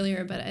about this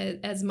earlier, but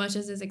as much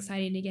as it's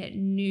exciting to get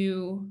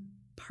new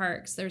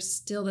parks, there's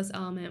still this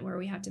element where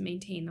we have to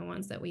maintain the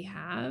ones that we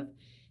have.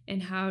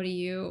 And how do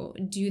you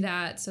do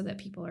that so that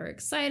people are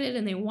excited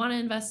and they want to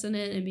invest in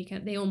it, and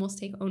because they almost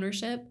take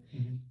ownership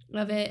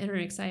of it and are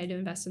excited to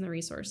invest in the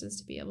resources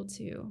to be able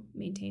to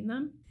maintain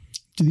them?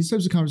 Do these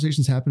types of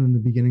conversations happen in the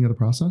beginning of the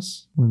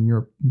process when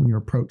you're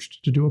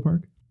approached to do a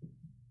park?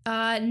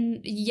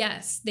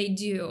 Yes, they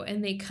do.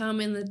 And they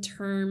come in the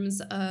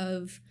terms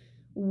of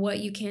what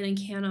you can and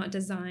cannot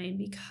design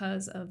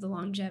because of the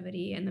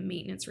longevity and the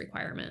maintenance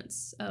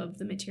requirements of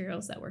the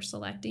materials that we're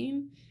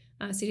selecting.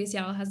 City of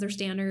Seattle has their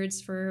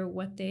standards for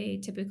what they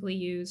typically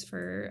use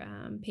for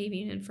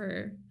paving and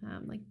for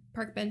like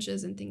park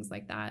benches and things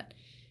like that.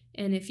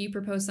 And if you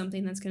propose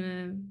something that's going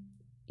to,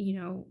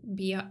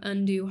 be an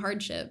undue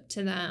hardship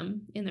to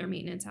them in their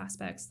maintenance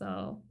aspects,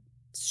 they'll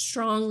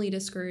strongly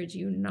discourage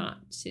you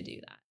not to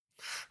do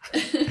that.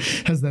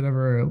 Has that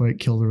ever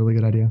killed a really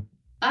good idea?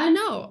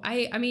 No.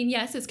 I mean,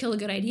 yes, it's killed a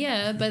good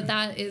idea, but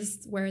that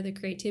is where the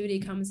creativity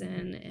comes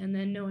in, and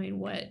then knowing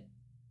what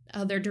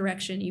other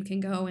direction you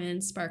can go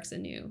in sparks a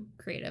new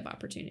creative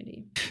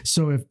opportunity.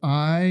 So if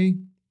I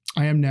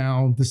am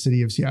now the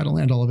City of Seattle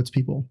and all of its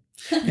people,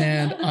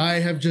 and I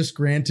have just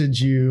granted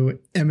you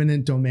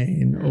eminent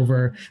domain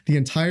over the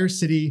entire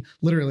city.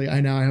 Literally,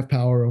 I now have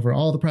power over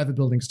all the private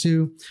buildings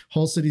too.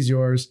 Whole city's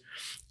yours.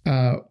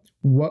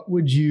 What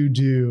would you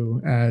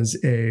do as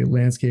a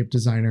landscape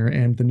designer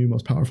and the new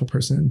most powerful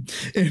person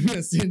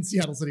in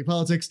Seattle city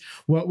politics?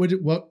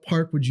 What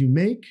park would you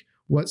make?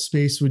 What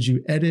space would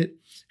you edit?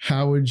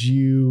 How would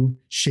you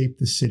shape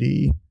the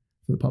city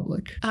for the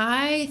public?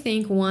 I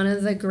think one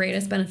of the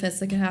greatest benefits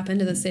that could happen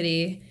to the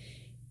city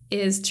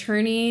is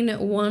turning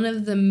one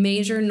of the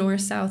major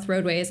north-south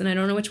roadways, and I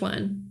don't know which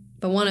one,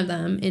 but one of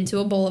them, into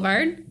a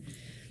boulevard.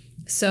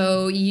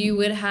 So you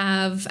would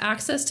have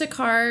access to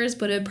cars,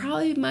 but it'd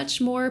probably be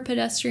much more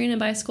pedestrian and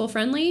bicycle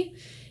friendly.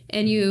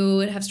 And you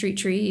would have street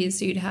trees,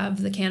 so you'd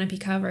have the canopy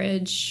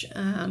coverage,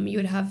 you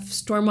would have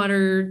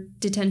stormwater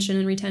detention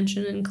and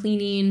retention and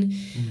cleaning,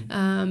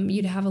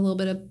 you'd have a little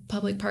bit of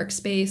public park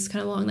space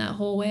kind of along that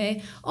whole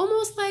way,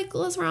 almost like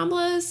Las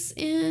Ramblas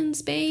in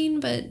Spain,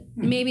 but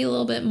maybe a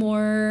little bit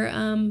more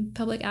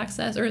public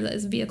access, or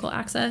as vehicle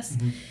access.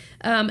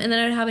 And then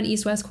I'd have an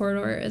east-west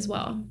corridor as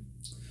well.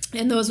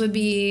 And those would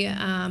be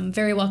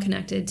very well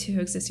connected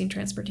to existing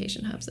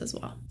transportation hubs as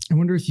well. I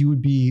wonder if you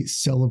would be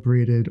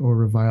celebrated or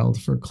reviled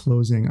for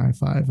closing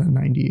I-5 and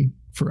 90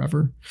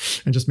 forever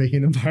and just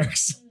making them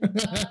parks.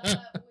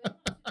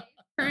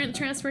 Current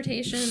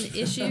transportation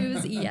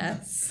issues,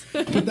 yes.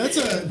 But that's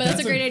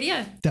a great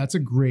idea. That's a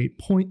great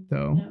point,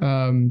 though.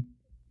 Yeah.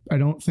 I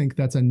don't think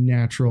that's a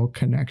natural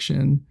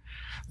connection,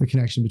 the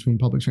connection between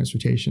public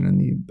transportation and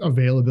the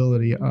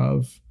availability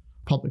of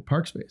public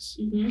park space.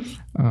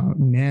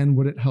 Man,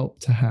 would it help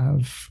to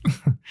have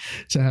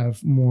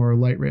more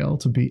light rail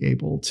to be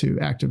able to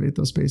activate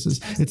those spaces?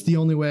 Absolutely. It's the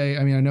only way.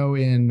 I mean, I know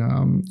in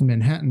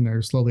Manhattan,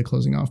 they're slowly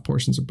closing off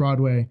portions of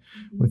Broadway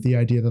with the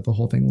idea that the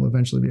whole thing will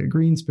eventually be a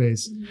green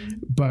space,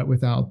 but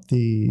without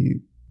the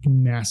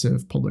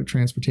massive public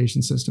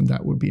transportation system,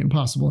 that would be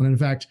impossible. And in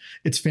fact,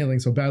 it's failing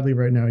so badly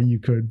right now, you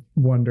could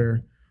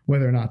wonder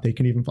whether or not they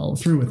can even follow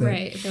through with it.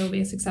 Right, if it will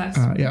be a success.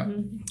 Yeah.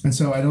 And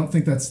so I don't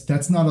think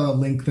that's not a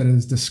link that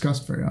is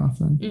discussed very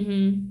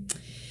often.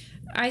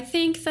 I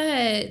think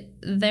that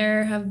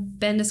there have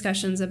been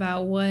discussions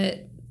about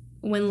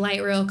when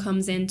light rail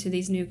comes into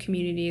these new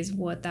communities,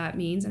 what that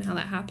means and how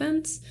that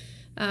happens.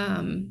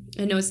 I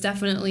know it's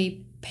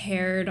definitely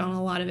paired on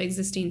a lot of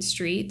existing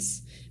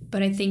streets,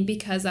 but I think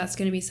because that's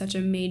going to be such a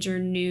major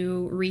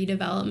new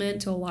redevelopment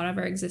to a lot of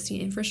our existing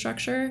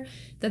infrastructure,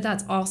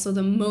 that's also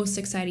the most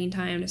exciting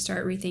time to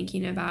start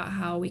rethinking about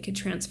how we could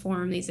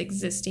transform these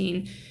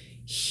existing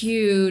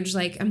huge,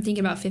 like I'm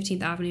thinking about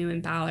 15th Avenue in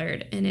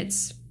Ballard, and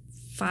it's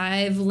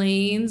 5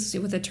 lanes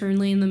with a turn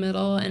lane in the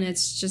middle, and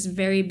it's just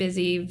very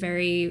busy,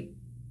 very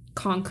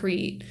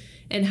concrete.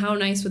 And how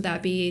nice would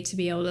that be to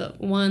be able to,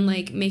 one,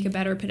 like make a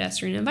better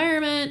pedestrian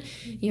environment,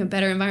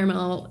 better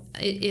environmental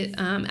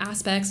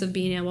aspects of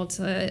being able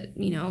to,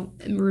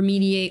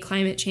 remediate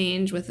climate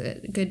change with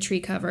a good tree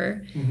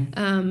cover.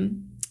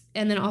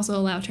 And then also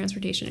allow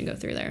transportation to go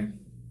through there.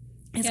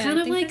 It's kind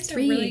of like a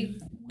really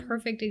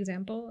perfect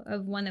example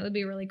of one that would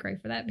be really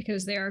great for that,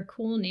 because there are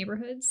cool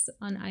neighborhoods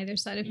on either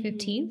side of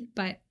 15th,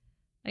 but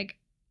like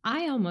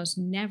I almost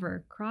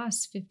never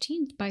cross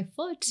 15th by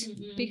foot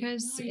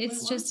because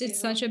it's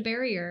such a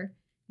barrier.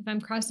 If I'm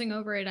crossing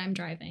over it, I'm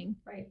driving.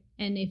 Right.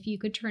 And if you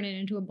could turn it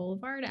into a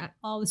boulevard,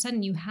 all of a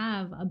sudden you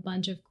have a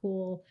bunch of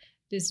cool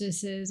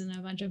businesses and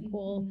a bunch of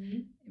cool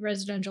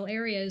residential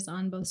areas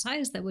on both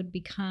sides that would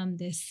become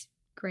this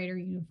greater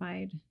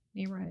unified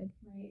neighborhood.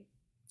 Right.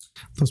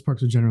 Those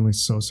parks are generally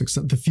so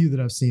successful. The few that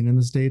I've seen in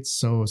the States,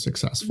 so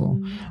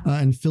successful.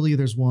 In Philly,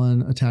 there's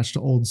one attached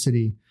to Old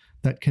City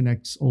that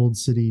connects Old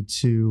City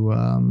to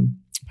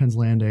Penn's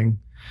Landing.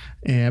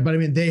 But I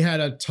mean, they had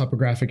a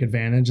topographic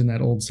advantage in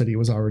that Old City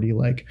was already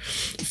like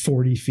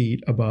 40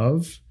 feet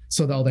above.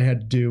 So all they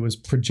had to do was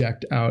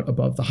project out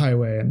above the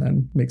highway and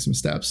then make some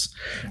steps.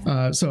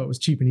 So it was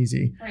cheap and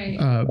easy.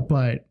 Right.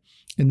 But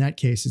in that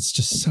case, it's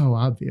just so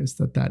obvious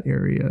that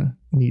area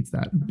needs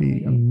that. It'd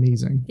be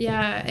amazing.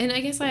 Yeah. And I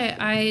guess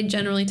I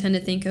generally tend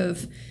to think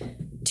of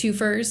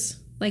twofers.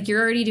 Like,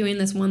 you're already doing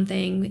this one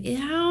thing.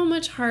 How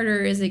much harder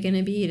is it going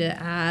to be to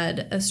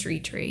add a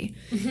street tree?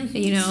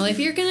 If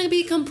you're going to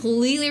be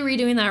completely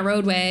redoing that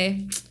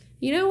roadway,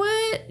 you know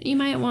what? You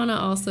might want to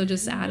also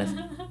just add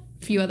a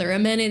few other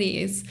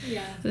amenities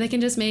that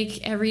can just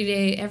make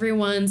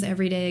everyone's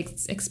everyday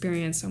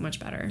experience so much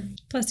better.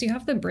 Plus, you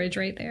have the bridge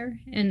right there.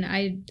 And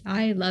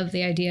I love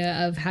the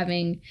idea of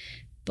having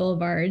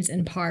boulevards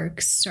and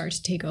parks start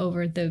to take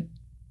over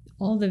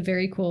all the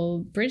very cool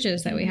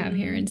bridges that we have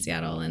here in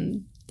Seattle,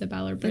 and the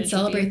Ballard Bridge. And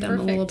celebrate them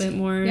a little bit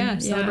more. Yeah,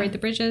 celebrate the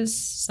bridges,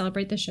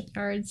 celebrate the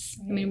shipyards.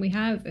 Right. I mean, we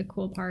have a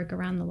cool park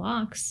around the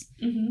locks.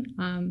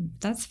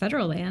 That's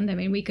federal land. I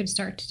mean, we could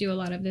start to do a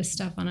lot of this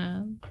stuff on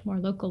a more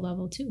local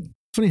level too.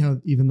 Funny how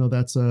even though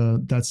that's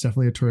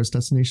definitely a tourist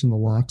destination, the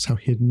locks, how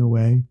hidden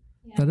away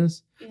that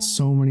is. Yeah.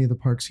 So many of the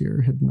parks here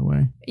are hidden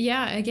away.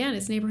 Yeah, again,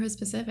 it's neighborhood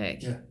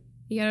specific. Yeah.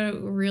 You gotta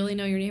really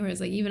know your neighborhoods.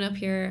 Like, even up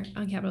here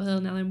on Capitol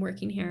Hill, now that I'm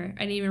working here,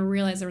 I didn't even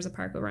realize there was a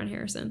park over on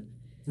Harrison.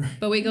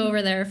 But we go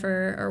over there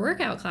for our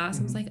workout class.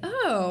 I was like,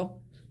 oh,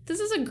 this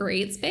is a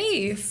great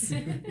space.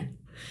 And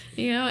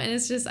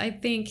it's just, I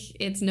think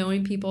it's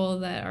knowing people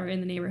that are in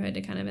the neighborhood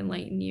to kind of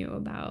enlighten you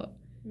about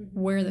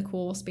where the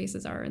cool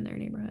spaces are in their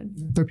neighborhood.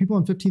 There are people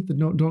on 15th that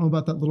don't know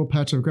about that little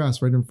patch of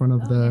grass right in front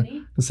of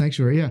the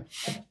sanctuary. Yeah.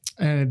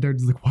 And they're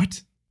just like,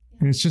 what?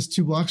 And it's just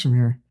 2 blocks from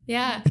here.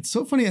 Yeah. It's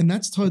so funny. And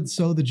that's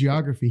so the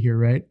geography here,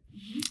 right?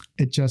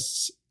 You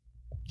just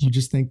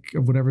think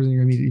of whatever's in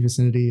your immediate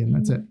vicinity, and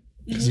that's it.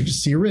 Because you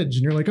just see a ridge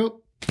and you're like,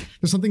 oh,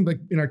 there's something like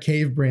in our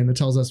cave brain that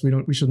tells us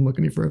we shouldn't look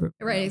any further.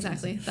 Right,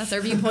 exactly. That's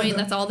our viewpoint.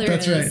 That's all there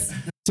is. That's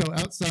right. So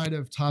outside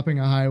of topping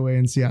a highway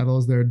in Seattle,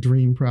 is there a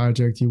dream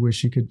project you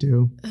wish you could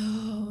do?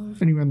 Oh.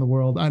 Anywhere in the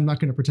world? I'm not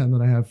going to pretend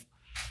that I have,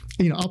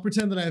 I'll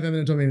pretend that I have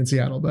eminent domain in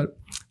Seattle, but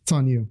it's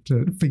on you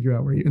to figure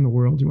out where in the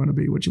world you want to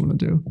be, what you want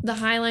to do. The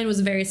High Line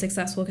was very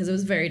successful because it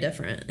was very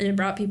different, and it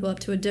brought people up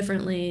to a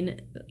different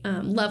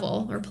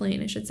level, or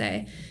plane, I should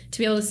say, to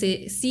be able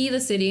to see the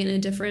city in a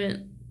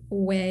different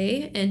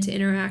way and to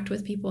interact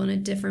with people in a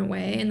different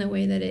way, in the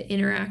way that it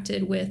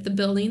interacted with the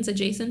buildings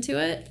adjacent to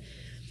it.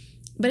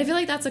 But I feel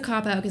like that's a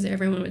cop-out because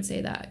everyone would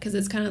say that because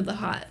it's kind of the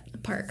hot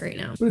park right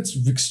now. But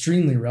it's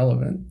extremely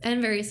relevant.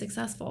 And very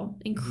successful,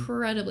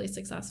 incredibly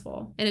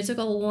successful. And it took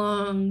a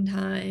long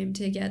time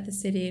to get the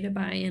city to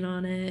buy in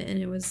on it. And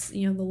it was,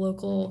 the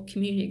local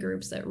community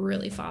groups that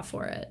really fought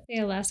for it. The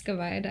Alaska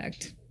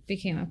Viaduct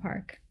became a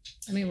park.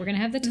 I mean, we're going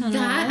to have the tunnel.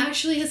 That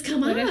actually has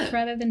come up. What if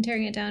rather than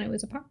tearing it down, it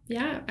was a park?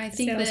 Yeah, I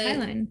think Seattle's that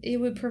Highline. it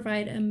would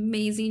provide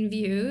amazing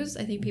views.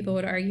 I think people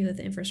would argue that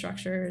the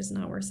infrastructure is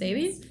not worth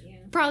saving. Yeah.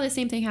 Probably the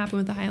same thing happened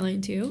with the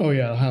Highline too. Oh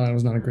yeah, the Highline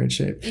was not in great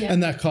shape. Yeah.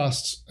 And that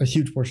cost a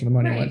huge portion of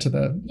the money went to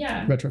the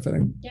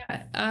retrofitting.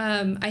 Yeah.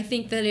 I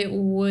think that it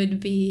would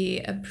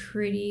be a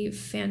pretty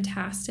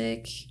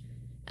fantastic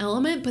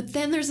element. But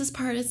then there's this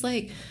part, it's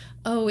like,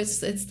 oh, it's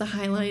the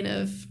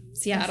Highline of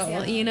Seattle.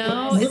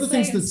 One of the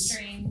things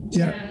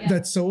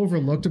that's so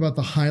overlooked about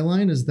the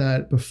Highline is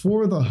that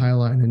before the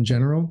Highline in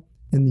general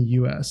in the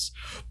US,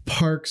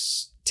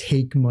 parks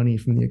take money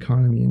from the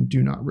economy and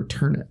do not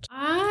return it.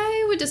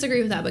 I would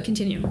disagree with that, but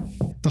continue.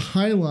 The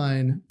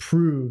Highline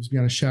proves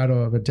beyond a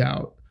shadow of a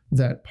doubt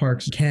that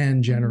parks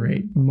can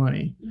generate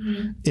money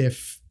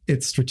if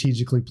it's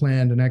strategically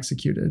planned and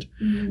executed.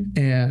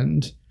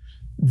 And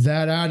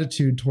that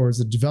attitude towards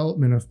the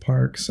development of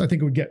parks, I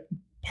think it would get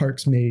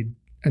parks made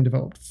and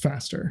developed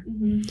faster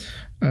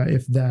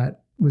if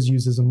that was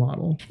used as a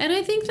model. And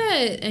I think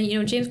that,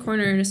 James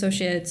Corner and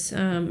Associates,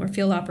 or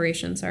Field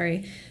Operations,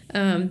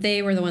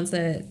 they were the ones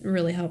that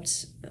really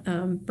helped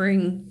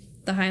bring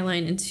the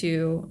Highline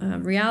into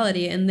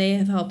reality, and they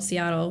have helped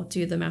Seattle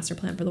do the master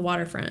plan for the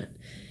waterfront.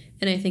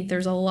 And I think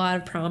there's a lot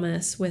of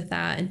promise with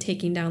that and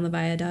taking down the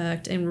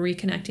viaduct and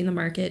reconnecting the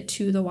market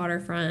to the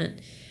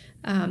waterfront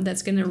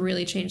that's going to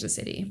really change the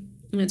city.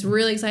 And it's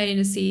really exciting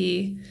to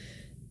see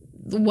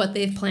what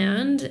they've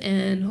planned,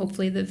 and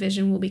hopefully the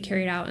vision will be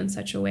carried out in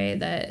such a way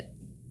that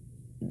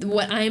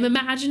what I'm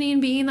imagining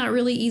being that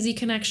really easy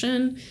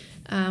connection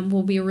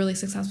will be really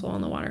successful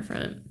on the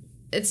waterfront.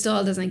 It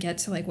still doesn't get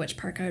to like which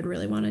park I would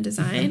really want to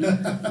design,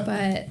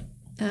 but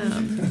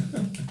I'm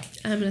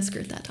going to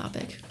skirt that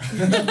topic.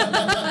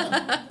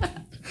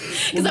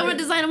 Because I want to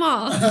design them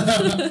all.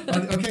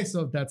 Okay,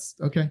 so that's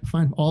okay,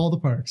 fine. All the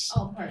parks.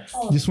 All parks.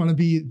 You just want to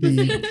be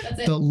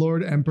the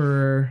Lord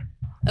Emperor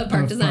of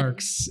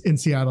parks in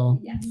Seattle.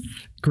 Yes.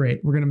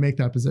 Great. We're going to make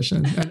that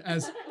position.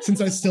 And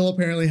since I still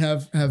apparently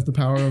have the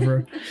power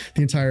over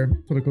the entire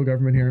political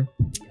government here.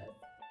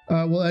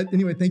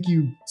 Anyway, thank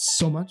you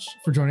so much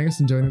for joining us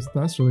and doing this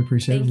with us. Really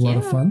appreciate it. It was a lot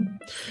of fun.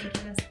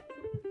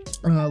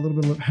 A little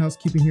bit of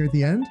housekeeping here at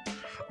the end.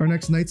 Our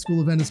next night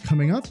school event is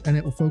coming up, and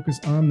it will focus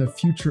on the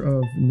future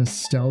of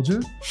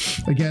nostalgia.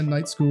 Again,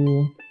 night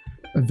school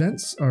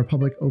events are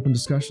public open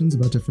discussions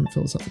about different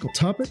philosophical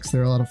topics.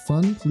 They're a lot of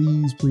fun.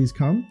 Please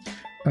come.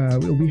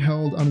 It will be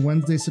held on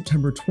Wednesday,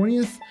 September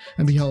 20th,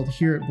 and be held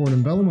here at Board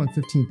and Vellum on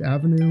 15th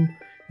Avenue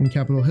in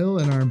Capitol Hill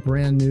in our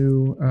brand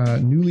new,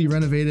 newly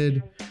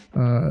renovated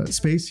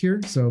space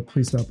here. So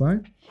please stop by.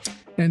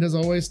 And as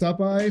always, stop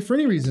by for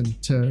any reason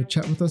to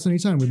chat with us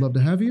anytime. We'd love to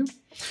have you.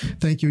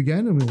 Thank you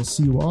again, and we will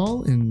see you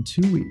all in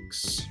 2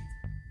 weeks.